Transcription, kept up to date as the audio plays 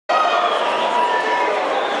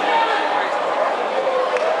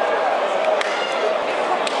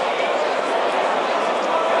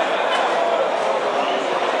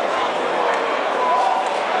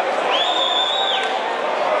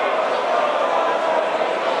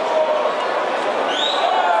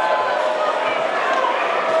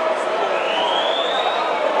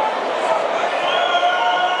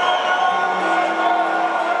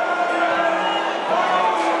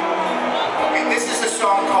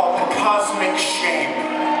called The Cosmic Shame.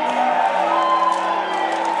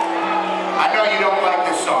 I know you don't like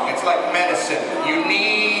this song. It's like medicine. You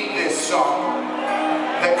need this song.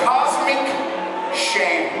 The Cosmic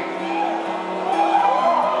Shame.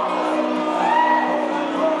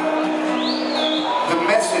 The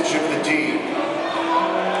message of the D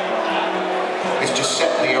is to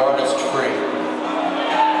set the artist free.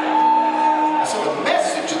 So the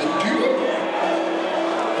message of the D,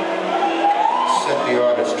 set the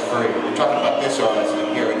artist free. We're talking about this artist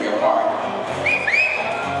in here in your heart.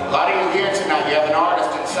 A lot of you here tonight, you have an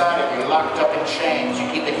artist inside of you locked up in chains. You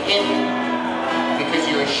keep it hidden because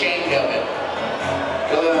you're ashamed of it.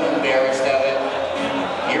 You're embarrassed of it.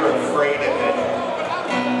 You're afraid of it.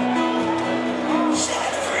 Set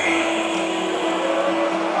it free.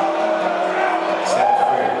 Set it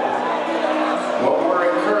free. What we're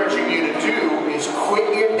encouraging you to do is quit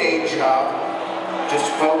your day job.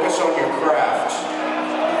 Just focus on your craft.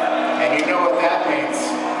 And you know what that means.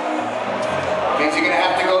 It means you're going to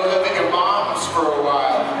have to go live at your mom's for a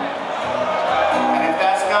while. And if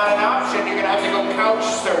that's not an option, you're going to have to go couch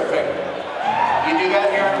surfing. You do that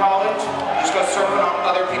here in college? Just go surfing on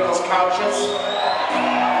other people's couches?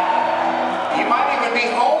 You might even be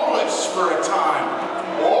homeless for a time.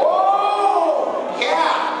 Oh,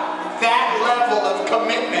 yeah. That level of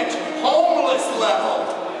commitment. Homeless level.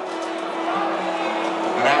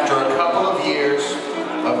 And after a couple of years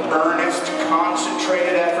of earnest,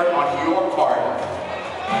 concentrated effort on your part,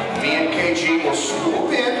 me and KG will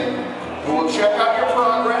swoop in, we will check out your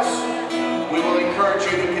progress, we will encourage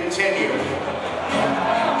you to continue.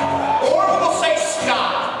 Or we will say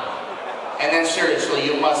stop. And then seriously,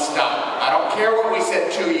 you must stop. I don't care what we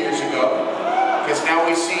said 2 years ago, because now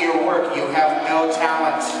we see your work, you have no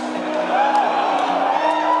talent.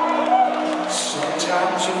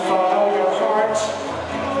 Sometimes you follow your heart.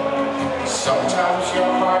 Sometimes your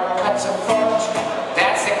heart cuts a foot.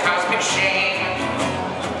 That's the cosmic shame.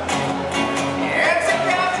 It's a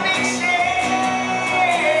cosmic shame.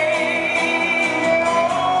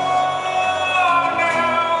 Oh no,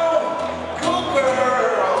 cool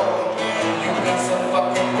girl, you got some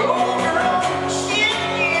fucking cool girl. Shit,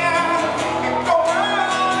 yeah, you go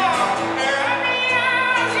around now. Every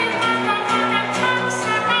hour you motherfucking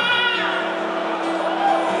toxic.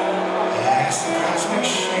 That's the cosmic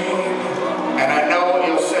shame. And I know what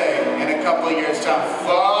you'll say in a couple of years' time.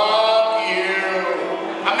 Fuck you.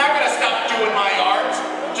 I'm not going to stop doing my art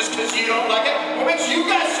just because you don't like it. What makes you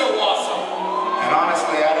guys so awesome? And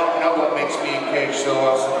honestly, I don't know what makes me and Cage so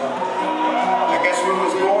awesome. I guess we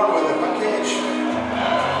was born with it, my Cage.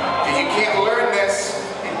 And you can't learn this.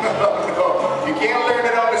 No, you can't learn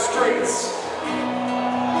it on the streets.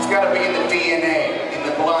 It's got to be in the DNA, in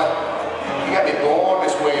the blood. You got to be born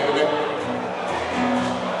this way, baby.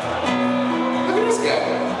 This guy.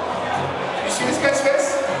 You see this guy's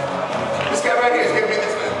face? This guy right here is giving me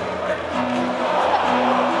this face.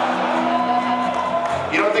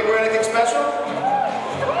 You don't think we're anything special?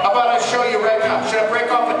 How about I show you right now? Should I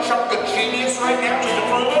break off a chunk of genius right now just to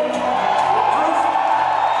prove it?